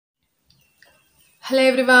Hello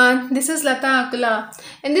everyone, this is Latha Akula.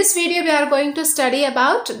 In this video, we are going to study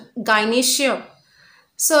about gynoecium.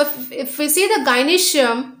 So if we see the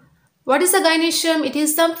gynoecium, what is the gynoecium? It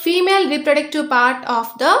is the female reproductive part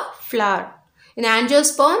of the flower. In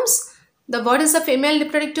angiosperms, what is the female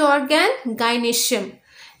reproductive organ? Gynoecium.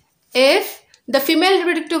 If the female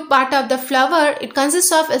reproductive part of the flower, it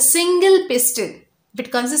consists of a single pistil. If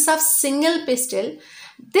it consists of single pistil,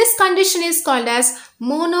 this condition is called as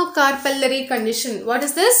monocarpellary condition. What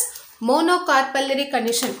is this? Monocarpellary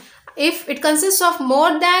condition. If it consists of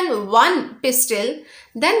more than one pistil,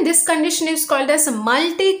 then this condition is called as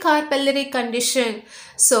multicarpellary condition.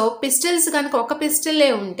 So, pistils ganaka oka pistil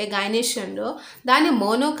unte gynoecium lo dani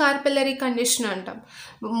monocarpellary condition antam.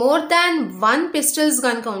 More than one pistils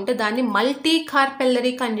ganaka unte dani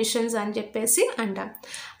multicarpellary conditions అని చెప్పేసి అంటాం.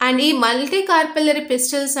 And ఈ మల్టీకార్పెల్లరీ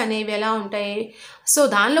పిస్టిల్స్ అనేవి ఎలా ఉంటాయి? So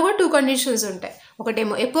దానిలో కూడా two conditions ఉంటాయి.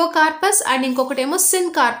 ఒకటేమో ఎపోకార్పస్ అండ్ ఇంకొకటేమో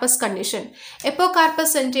సిన్కార్పస్ కండిషన్.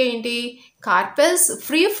 ఎపోకార్పస్ అంటే ఏంటి? Carpels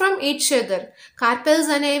free from each other. Carpels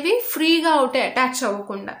అనేవి ఫ్రీగా ఉంటాయి, అటాచ్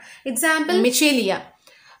అవ్వకుండా. ఎగ్జాంపుల్ మిచేలియా.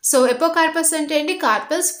 సో ఎపోకార్పస్ అంటే ఏంటి?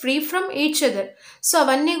 Carpels free from each other. So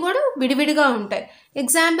అవన్నీ కూడా విడివిడిగా ఉంటాయి.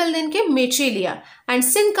 ఎగ్జాంపుల్ దీనికి మిచేలియా. అండ్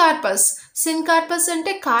సిన్కార్పస్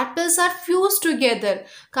అంటే carpels are fuse together.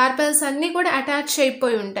 Carpels అన్నీ కూడా అటాచ్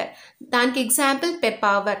అయిపోయి ఉంటాయి. దానికి ఎగ్జాంపుల్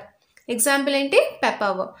పెపావర్. ఎగ్జాంపుల్ ఏంటి?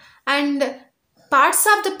 పెపావర్. And parts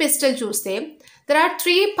of the pistil చూస్తే there are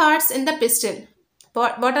three parts in the pistil.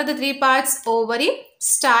 What are the three parts? Ovary,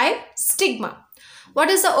 style, stigma. What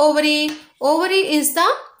is the ovary? Ovary is the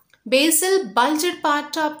basal bulged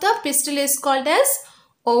part of the pistil is called as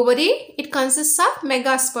ovary. It consists of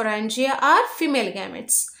megasporangia or female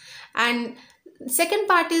gametes. And second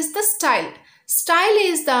part is the style. Style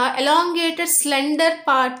is the elongated slender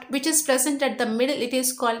part which is present at the middle. It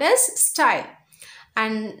is called as style.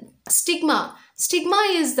 And stigma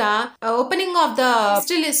is the opening of the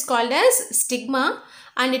pistil is called as stigma,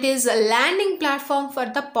 and it is a landing platform for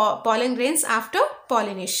the pollen grains after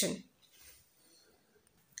pollination.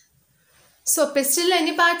 So pistil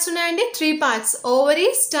ఎన్ని parts ఉన్నాయండి? 3 parts. Ovary,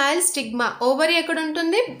 style, stigma. Ovary ఎక్కడ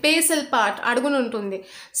ఉంటుంది? Basal part, అడుగును ఉంటుంది.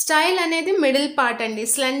 Style అనేది middle part అండి,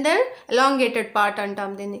 slender elongated part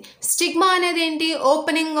అంటాం దీన్ని. స్టిగ్మా అనేది ఏంటి?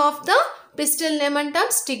 ఓపెనింగ్ ఆఫ్ ద పిస్టిల్ ఏమంటాం?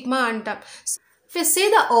 స్టిగ్మా అంటాం. If you see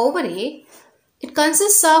the ovary, it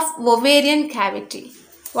consists of ovarian cavity.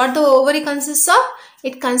 What the ovary consists of?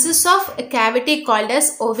 It consists of a cavity called as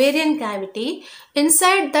ovarian cavity.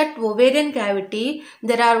 Inside that ovarian cavity,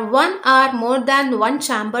 there are one or more than one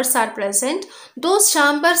chambers are present. Those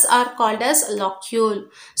chambers are called as locule.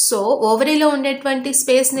 So, ovary lo undetvanti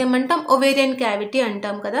space ne emantam? Ovarian cavity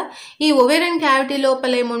antam kada. Ee ovarian cavity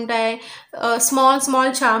lopala em untayi?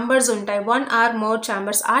 Small chambers untayi. One or more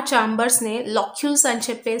chambers. Aa chambers ne locules ani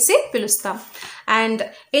cheppesi pilustam. And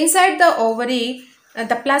inside the ovary,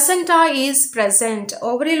 the placenta is present.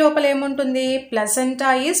 Ovary lopala em untundi? Placenta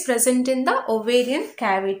is present in the ovarian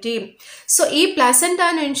cavity. So ee placenta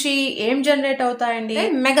nunchi em generate avutayandi?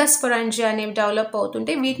 Megasporangia అనేవి develop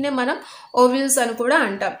అవుతుంటే వీటినే మనం ovules అని కూడా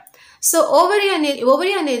అంటాం. So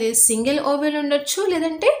ovary అనేది single ovule ఉండొచ్చు,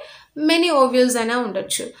 లేదంటే మెనీ ఓవ్యూల్స్ అయినా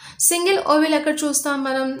ఉండొచ్చు. సింగిల్ ఓవ్యూల్ ఎక్కడ చూస్తాం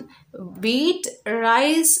మనం? వీట్,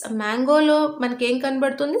 రైస్, మ్యాంగోలో మనకి ఏం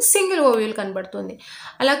కనబడుతుంది? సింగిల్ ఓవ్యూల్ కనబడుతుంది.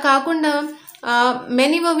 అలా కాకుండా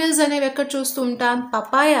మెనీ ఓవ్యూల్స్ అనేవి ఎక్కడ చూస్తూ ఉంటాం?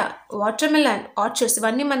 పపాయ, వాటర్మెలన్, ఆర్చర్డ్స్,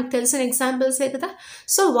 ఇవన్నీ మనకు తెలిసిన ఎగ్జాంపుల్సే కదా.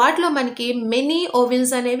 సో వాటిలో మనకి మెనీ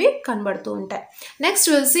ఓవ్యూల్స్ అనేవి కనబడుతూ ఉంటాయి. Next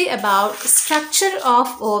will see about structure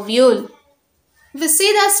of ovule. We see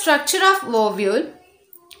the structure of ovule.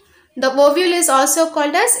 The ovule is also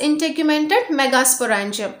called as integumented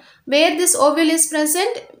megasporangium. Where this ovule is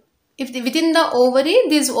present, if within the ovary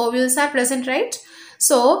these ovules are present, right?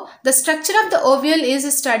 So the structure of the ovule is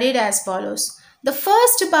studied as follows. The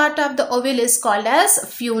first part of the ovule is called as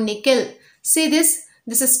funicle. See this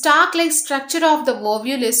is stalk-like structure of the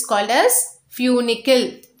ovule is called as funicle.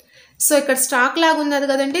 So ఇక్కడ stock లాగా ఉన్నది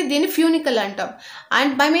కదండి, దీన్ని funicle అంటాం.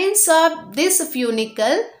 And by means of this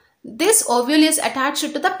funicle, this ovule is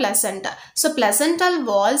attached to the placenta. So placental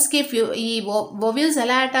వాల్స్కి ఈ ovules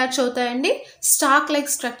ఎలా attach అవుతాయండి? Stock like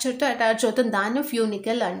స్ట్రక్చర్తో attach అవుతుంది, దాన్ని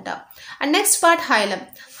ఫ్యూనికల్ అంటాం. And next part హైలం.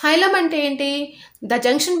 హైలం అంటే ఏంటి? The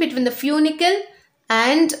junction between the funicle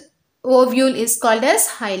and ovule is called as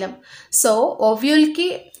హైలం. So ఓవ్యూల్కి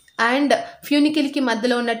and ఫ్యూనికల్కి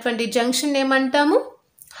మధ్యలో ఉన్నటువంటి జంక్షన్ ఏమంటాము?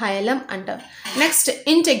 హైలం అంటాం. నెక్స్ట్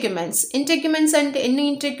ఇంటెగ్యుమెంట్స్. ఇంటెగ్యుమెంట్స్ అంటే ఎన్ని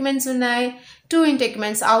ఇంటెగ్యుమెంట్స్ ఉన్నాయి? 2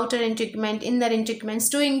 ఇంటెగ్యుమెంట్స్, అవుటర్ ఇంటెగ్యుమెంట్, ఇన్నర్ ఇంటెగ్యుమెంట్స్.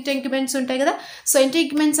 2 ఇంటెగ్యుమెంట్స్ ఉంటాయి కదా. So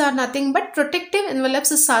ఇంటెగ్యుమెంట్స్ are nothing but protective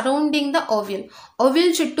envelopes surrounding the ovule.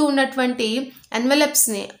 Ovule చుట్టూ ఉన్నటువంటి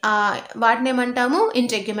ఎన్వలప్స్ని వాటిని ఏమంటాము?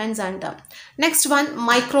 ఇంటెగ్యుమెంట్స్ అంటాం. Next one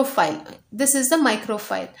మైక్రోఫైల్. This is the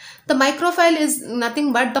మైక్రోఫైల్. The మైక్రోఫైల్ is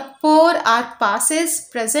nothing but the pour are passes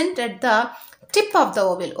present at the tip of the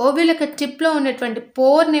ovule. Ovule యొక్క టిప్లో ఉన్నటువంటి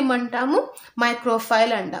పోర్ని ఏమంటాము?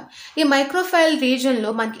 మైక్రోఫైల్ అంటాం. ఈ మైక్రోఫైల్ రీజన్లో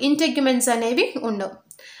మనకి ఇంటెగ్యుమెంట్స్ అనేవి ఉండవు.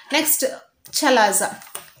 Next చలాజా.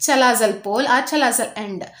 Chalazal pole are chalazal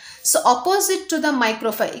end. So opposite to the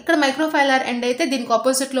మైక్రోఫైల్. ఇక్కడ మైక్రోఫైలర్ end అయితే దీనికి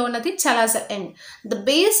ఆపోజిట్లో ఉన్నది chalazal end. The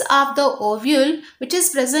base of the ovule which is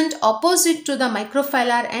present opposite to the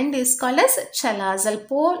మైక్రోఫైలర్ end is called as chalazal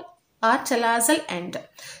pole are chalazal end.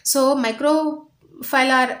 So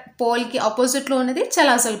మైక్రోఫైలర్ పోల్కి ఆపోజిట్లో ఉన్నది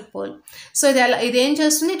chalazal pole. So ఇది ఏం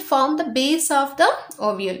చేస్తుంది? It form the base of the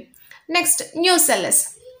ovule. Next న్యూసెల్లస్.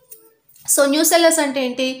 So న్యూసెల్లస్ అంటే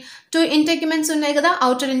ఏంటి? 2 ఇంటెగ్యుమెంట్స్ ఉన్నాయి కదా,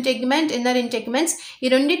 outer integument, inner ఇంటెగ్యుమెంట్స్. ఈ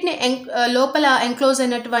రెండింటిని లోపల ఎంక్లోజ్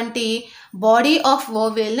అయినటువంటి బాడీ ఆఫ్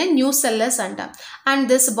ఓవ్యూల్ని న్యూసెల్లస్ అంటాం. And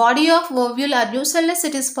this body of ovule are న్యూసెల్లస్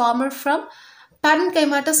it is formed from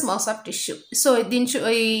పారెన్కైమాటస్ mass of tissue. So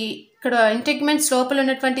ఇక్కడ ఇంటెగ్యుమెంట్స్ లోపల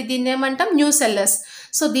ఉన్నటువంటి దీన్ని ఏమంటాం? న్యూసెల్లస్.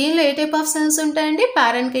 సో దీనిలో ఏ టైప్ ఆఫ్ సెల్స్ ఉంటాయండి?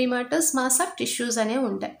 పారెన్కైమాటస్ మాస్ ఆఫ్ టిష్యూస్ అనేవి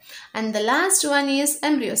ఉంటాయి. And the last one is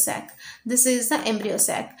embryo sac. This is the embryo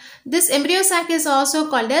sac. This embryo sac is also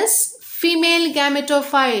called as female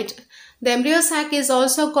gametophyte. The embryo sac is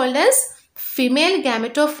also called as female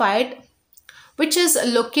gametophyte, which is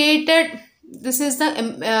located. This is the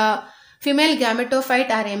female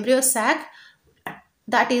gametophyte or embryo sac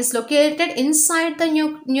that is located inside the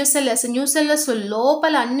nucellus. Nucellus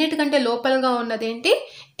లోపల అన్నిటికంటే లోపలగా ఉన్నది ఏంటి?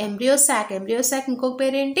 embryo sac. embryo sac ఇంకొక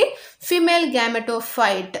పేరు ఏంటి? female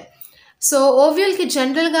gametophyte. So ఓవ్యూల్కి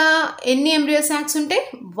జనరల్గా ఎన్ని embryo socks ఉంటాయి?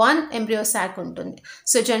 1 ఎంబ్రియో సాక్ ఉంటుంది.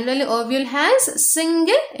 So generally ovule has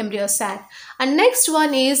single embryo sock. And next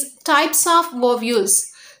one is types of ovules.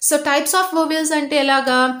 So types of ovules అంటే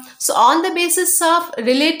ఎలాగా? So on the basis of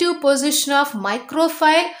relative position of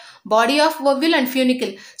మైక్రోఫైల్, body of ovule and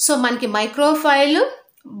ఫ్యూనికిల్. So మనకి మైక్రోఫైల్,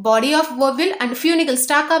 body of ovule and funicle,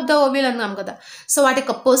 stock of the ovule అన్నాం కదా. So వాటి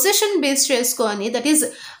యొక్క position base చేసుకొని, that is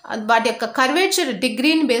వాటి యొక్క కర్వేచర్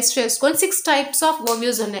డిగ్రీని బేస్ చేసుకొని 6 టైప్స్ ఆఫ్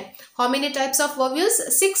ఓవ్యూల్స్ ఉన్నాయి. How many types of ovules?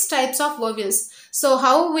 6 types of ovules. So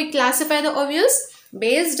how we classify the ovules?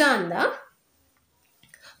 Based on the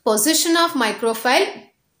position of మైక్రోఫైల్,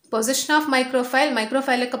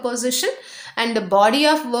 మైక్రోఫైల్ యొక్క position, and body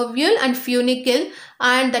of ovule and funicle,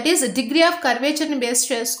 and that is degree of కర్వేచర్ని base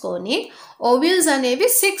చేసుకొని ovules అనేవి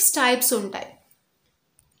 6 types ఉంటాయి.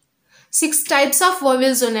 6 types of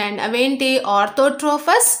ovules ఉన్నాయండి. అవేంటి?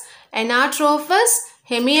 ఆర్థోట్రోఫస్, ఎనాట్రోఫస్,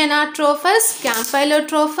 హెమిఎనాట్రోఫస్,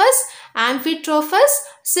 క్యాంపైలోట్రోఫస్, యాంఫిట్రోఫస్,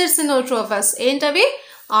 సిర్సినోట్రోఫస్. ఏంటవి?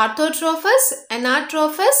 ఆర్థోట్రోఫస్,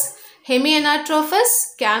 ఎనాట్రోఫస్, హెమిఎనాట్రోఫస్,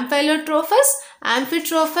 క్యాంపైలోట్రోఫస్,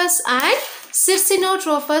 యాంఫిట్రోఫస్ and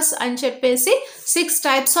సిర్సినోట్రోఫస్ అని చెప్పేసి 6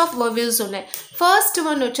 types of ovules ఉన్నాయి. ఫస్ట్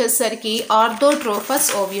వన్ వచ్చేసరికి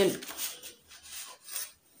ఆర్థోట్రోఫస్ ఓవ్యూల్.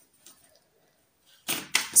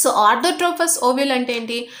 సో ఆర్థోట్రోఫస్ ఓవ్యూల్ అంటే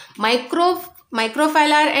ఏంటి?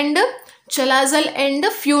 మైక్రోఫైలర్ ఎండ్, చలాజల్ ఎండ్,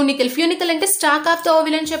 ఫ్యూనికల్ అంటే స్టాక్ ఆఫ్ ద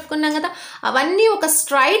ఓవ్యూల్ అని చెప్పుకున్నాం కదా. అవన్నీ ఒక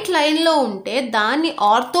స్ట్రైట్ లైన్లో ఉంటే దాన్ని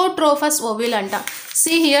ఆర్థోట్రోఫస్ ఓవ్యూల్ అంటాం.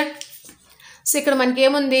 See here. సో ఇక్కడ మనకి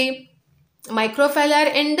ఏముంది? మైక్రోఫైలర్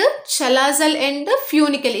ఎండ్, చలాజల్ ఎండ్,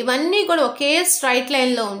 ఫ్యూనికల్, ఇవన్నీ కూడా ఒకే స్ట్రైట్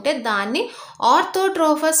లైన్లో ఉంటే దాన్ని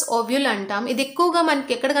ఆర్థోట్రోఫస్ ఓవ్యూల్ అంటాం. ఇది ఎక్కువగా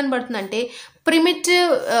మనకి ఎక్కడ కనబడుతుందంటే ప్రిమిటివ్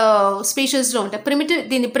స్పీషీస్లో ఉంటాయి.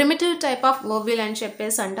 దీన్ని ప్రిమిటివ్ టైప్ ఆఫ్ ఓవ్యూల్ అని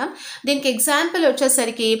చెప్పేసి అంటాం. దీనికి ఎగ్జాంపుల్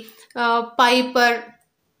వచ్చేసరికి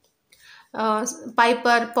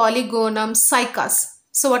Piper, పాలిగోనమ్, cycas.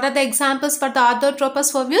 So what are the examples for the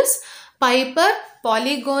ఆర్థోట్రోఫస్ ovules? Piper,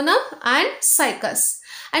 పాలిగోనమ్ and cycas.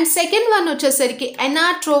 And second one వచ్చేసరికి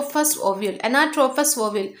ఎనాట్రోఫస్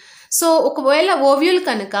ఓవ్యూల్. సో ఒకవేళ ఓవ్యూల్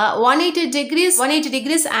కనుక 180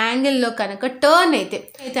 డిగ్రీస్ యాంగిల్లో కనుక టర్న్ అయితే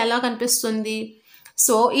ఎలా కనిపిస్తుంది?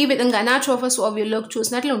 సో ఈ విధంగా ఎనాట్రోఫస్ ఓవ్యూల్లోకి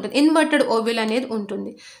చూసినట్లు ఉంటుంది. ఇన్వర్టెడ్ ఓవ్యూల్ అనేది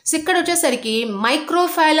ఉంటుంది. సో ఇక్కడ వచ్చేసరికి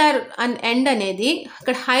మైక్రోఫైలర్ ఎండ్ అనేది,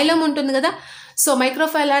 అక్కడ హైలం ఉంటుంది కదా. సో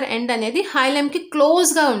మైక్రోఫైలర్ ఎండ్ అనేది హైలంకి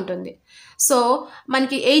క్లోజ్గా ఉంటుంది. సో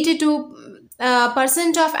మనకి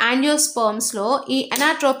 82% ఆఫ్ యాంజియోస్పర్మ్స్లో ఈ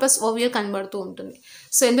ఎనాట్రోఫస్ ఓవ్యూల్ కనబడుతూ ఉంటుంది.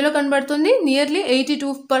 సో ఎందులో కనబడుతుంది? Nearly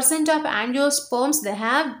 82% of angiosperms they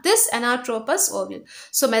have this ఎనాట్రోఫస్ ovule.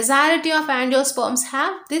 So majority of angiosperms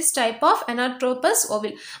have this type of ఎనాట్రోఫస్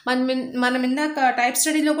ovule. మనం ఇందాక టైప్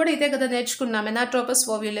స్టడీలో కూడా ఇదే కదా నేర్చుకున్నాం, ఎనాట్రోఫస్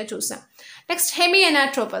ఓవ్యూలే చూసాం. నెక్స్ట్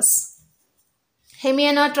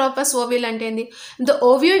హెమియానాట్రోపస్ ఓవ్యూల్ అంటే ఏంది? ద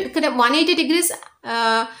ఓవ్యూల్ ఇక్కడ 180 degrees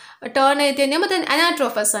టర్న్ అయితేనేమో దాన్ని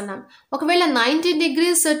అనాట్రోపస్ అన్నాం. ఒకవేళ 90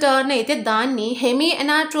 degrees టర్న్ అయితే దాన్ని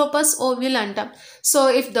హెమియానాట్రోపస్ ఓవ్యూల్ అంటాం. So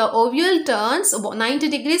if the ovule turns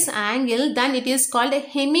 90 degrees angle then it is called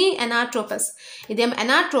హెమియానాట్రోపస్. ఇదేం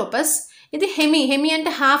అనాట్రోపస్, ఇది హెమి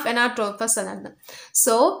అంటే హాఫ్ అనాట్రోపస్ అని అర్థం.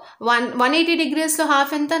 సో 180 degreesలో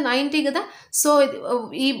హాఫ్ ఎంత? 90 కదా. సో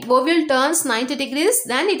ఈ ovule turns 90 degrees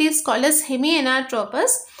then it is called as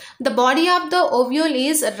హెమియానాట్రోపస్. The body of the ovule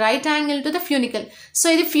is right angle to the funicle. So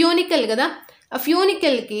ఇది funicle కదా, ఆ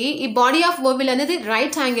ఫ్యూనికల్కి ఈ బాడీ ఆఫ్ ఓవ్యూల్ అనేది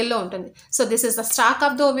రైట్ యాంగిల్లో ఉంటుంది. So this is the stock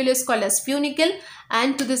of the ovule is called as funicle,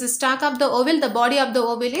 and to this stalk of the ovule the body of the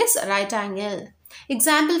ovule is right angle.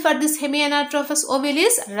 Example for this hemianatropous ovule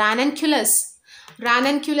is ranunculus.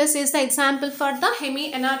 Ranunculus is the example for the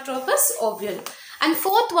hemianatropous ovule. And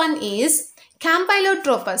fourth one is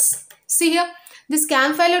campylotropous. See here, this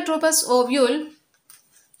campylotropous ovule,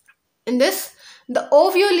 in this the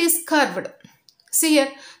ovule is curved. See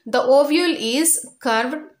here, the ovule is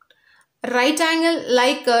curved, right angle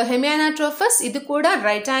like hemianatropous. ఇది కూడా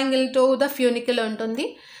right angle to the funicle ఉంటుంది.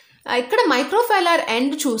 ఇక్కడ మైక్రోఫైలార్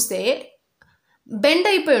end చూస్తే bend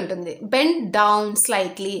అయిపోయి ఉంటుంది, bend down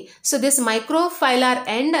slightly. So this మైక్రోఫైలార్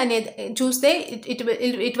end అనేది చూస్తే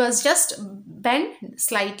it was just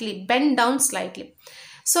bend down slightly.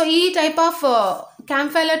 So ఈ టైప్ ఆఫ్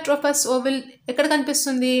క్యాంఫైలోట్రోపస్ ఓవిల్ ఎక్కడ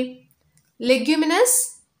కనిపిస్తుంది?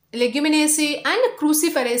 లెగ్యుమినేసి అండ్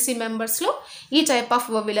క్రూసిఫెరేసి మెంబర్స్లో ఈ టైప్ ఆఫ్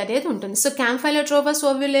ఓవిల్ అనేది ఉంటుంది. సో క్యాంఫైలోట్రోపస్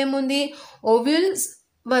ఓవిల్ ఏముంది? Ovules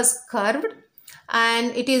was curved and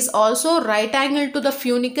it is also right angle to the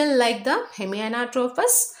funicle like the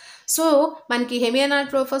hemianatropous. So మనకి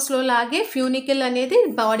హెమియానాట్రోపస్లో లాగే ఫ్యూనికల్ అనేది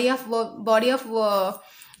బాడీ ఆఫ్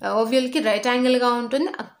ఓవ్యూల్కి రైట్ యాంగిల్గా ఉంటుంది.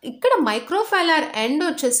 ఇక్కడ మైక్రోఫైలార్ ఎండ్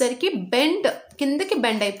వచ్చేసరికి కిందకి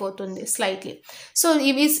బెండ్ అయిపోతుంది స్లైట్లీ. సో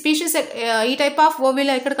ఇవి స్పీషీస్ ఈ టైప్ ఆఫ్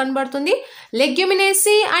ఓవ్యూల్ ఎక్కడ కనబడుతుంది?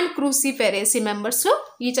 లెగ్యుమినేసి అండ్ క్రూసిఫెరేసి మెంబర్స్లో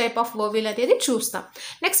ఈ టైప్ ఆఫ్ ఓవ్యూల్ అనేది చూస్తాం.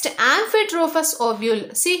 Next యాంఫిట్రోపస్ ovule.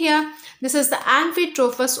 See here, this is the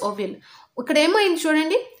యాంఫిట్రోపస్ ovule. ఇక్కడ ఏమైంది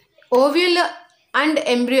చూడండి, ఓవ్యూల్ అండ్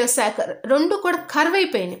ఎంబ్రియో సాక్ రెండు కూడా కర్వ్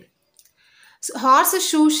అయిపోయినాయి. హార్స్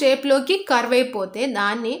షూ షేప్లోకి కర్వ్ అయిపోతే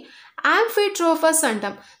దాన్ని యాంఫిట్రోపస్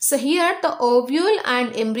అంటాం. So here the ovule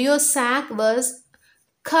and embryo sock was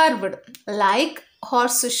curved like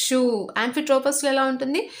horse shoe. యాంఫిట్రోపస్లో ఎలా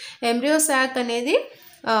ఉంటుంది? ఎంబ్రియో సాక్ అనేది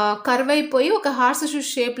కర్వ్ అయిపోయి ఒక హార్స్ షూ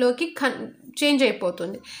షేప్లోకి చేంజ్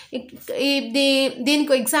అయిపోతుంది.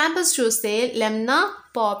 దీనికి ఎగ్జాంపుల్స్ చూస్తే Lemna,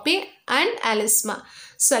 poppy and అలిస్మా.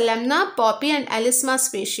 So Lemna, poppy and అలిస్మా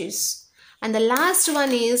species. And the last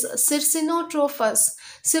one is సిర్సినోట్రోపస్.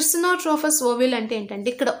 సిర్సినోట్రోపస్ ovule అంటే ఏంటంటే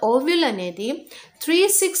ఇక్కడ ఓవ్యూల్ అనేది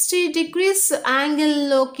 360 degrees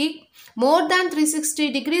యాంగిల్లోకి, more than 360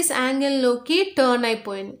 degrees యాంగిల్లోకి turn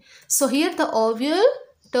అయిపోయింది. So here the ovule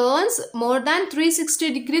turns more than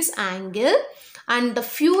 360 degrees angle and the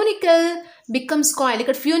funicle becomes coil.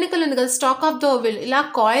 ఇక్కడ funicle ఉంది కదా, stock of the ovule, ఇలా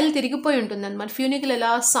coil తిరిగిపోయి ఉంటుంది అనమాట. ఫ్యూనికల్ ఇలా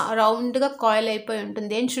రౌండ్గా కాయిల్ అయిపోయి ఉంటుంది.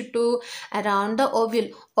 దేని చుట్టూ? Around the ovule.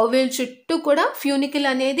 ఓవ్యూల్ చుట్టూ కూడా ఫ్యూనికల్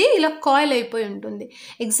అనేది ఇలా కాయిల్ అయిపోయి ఉంటుంది.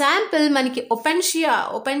 ఎగ్జాంపుల్ మనకి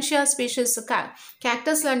ఒపెన్షియా స్పీషీస్,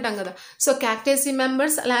 క్యాక్టస్లు అంటాం కదా. సో క్యాక్టేసీ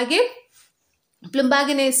మెంబర్స్ అలాగే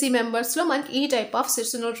ప్లుంబాగినేసీ మెంబర్స్లో మనకి ఈ టైప్ ఆఫ్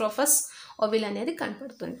సిర్సినోట్రోపస్ ఓవ్యూల్ అనేది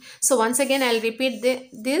కనపడుతుంది. So once again I will repeat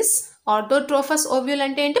this. ఆర్థోట్రోపస్ ovule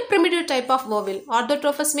అంటే ఏంటి? Primitive type of ovule.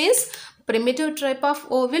 ఆర్థోట్రోపస్ means primitive type of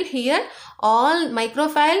ovule. Here all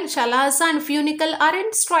microphyll, chalaza and funicle are in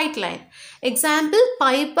straight line. Example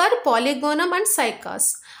Piper, Polygonum and Cycas.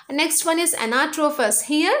 Next one is Anatrophus.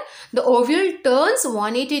 Here the ovule turns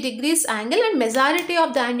 180 degrees angle and majority of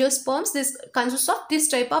the angiosperms this consists of this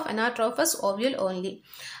type of Anatrophus ovule only.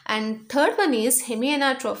 And third one is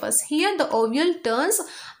Hemianatrophus. Here the ovule turns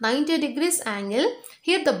 90 degrees angle.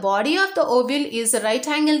 Here the body of the ovule is right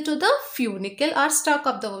angle to the funicle or stalk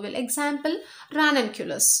of the ovule. Example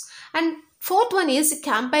Ranunculus. And fourth one is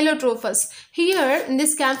Campylotropous. Here in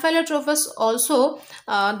this Campylotropous also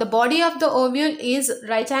the body of the ovule is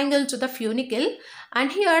right angle to the funicle, and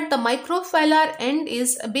here the microphylar end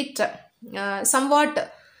is a bit somewhat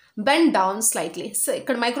bend down slightly. So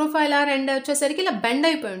ఇక్కడ మైక్రోఫైలార్ end వచ్చేసరికి ఇలా bend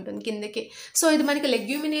అయిపోయి ఉంటుంది కిందకి. So ఇది మనకి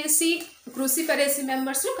Leguminaceae, క్రూసిఫెరేసి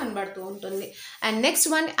మెంబర్స్లో కనబడుతూ ఉంటుంది. And next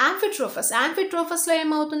one యాంఫిట్రోఫస్. యాంఫిట్రోఫస్లో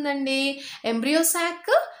ఏమవుతుందండి?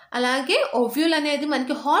 ఎంబ్రియోసాక్ అలాగే ఓవ్యూల్ అనేది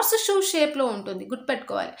మనకి హార్స్ షూ షేప్లో ఉంటుంది,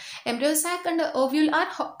 గుర్తుపెట్టుకోవాలి. Embryo sac and ovule are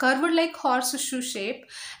curved like horse shoe shape.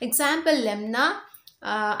 Example Lemna,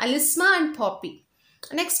 అలిస్మా and poppy.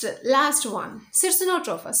 Next last one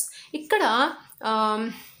సిర్సినోట్రోఫస్. ఇక్కడ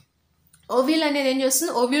Ovule అనేది ఏం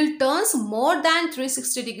చేస్తుంది, ovule turns more than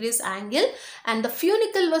 360 degrees angle and the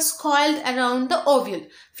funicle was coiled around the ovule.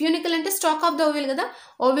 Funicle అంటే stalk of the ovule కదా,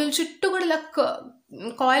 ovule చుట్టూ కూడా ఇలా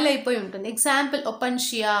coil అయిపోయి ఉంటుంది. Example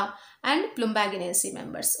Opuntia and Plumbaginaceae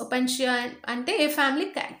members. Opuntia అంటే ఏ family,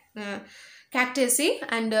 Cactaceae,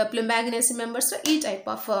 and Plumbaginaceae members లో ఈ టైప్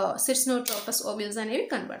ఆఫ్ Cyrtnotrophus ovules అనేవి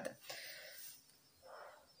కనబడతాయి.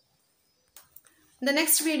 The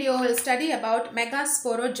next video will study about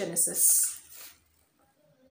megasporogenesis.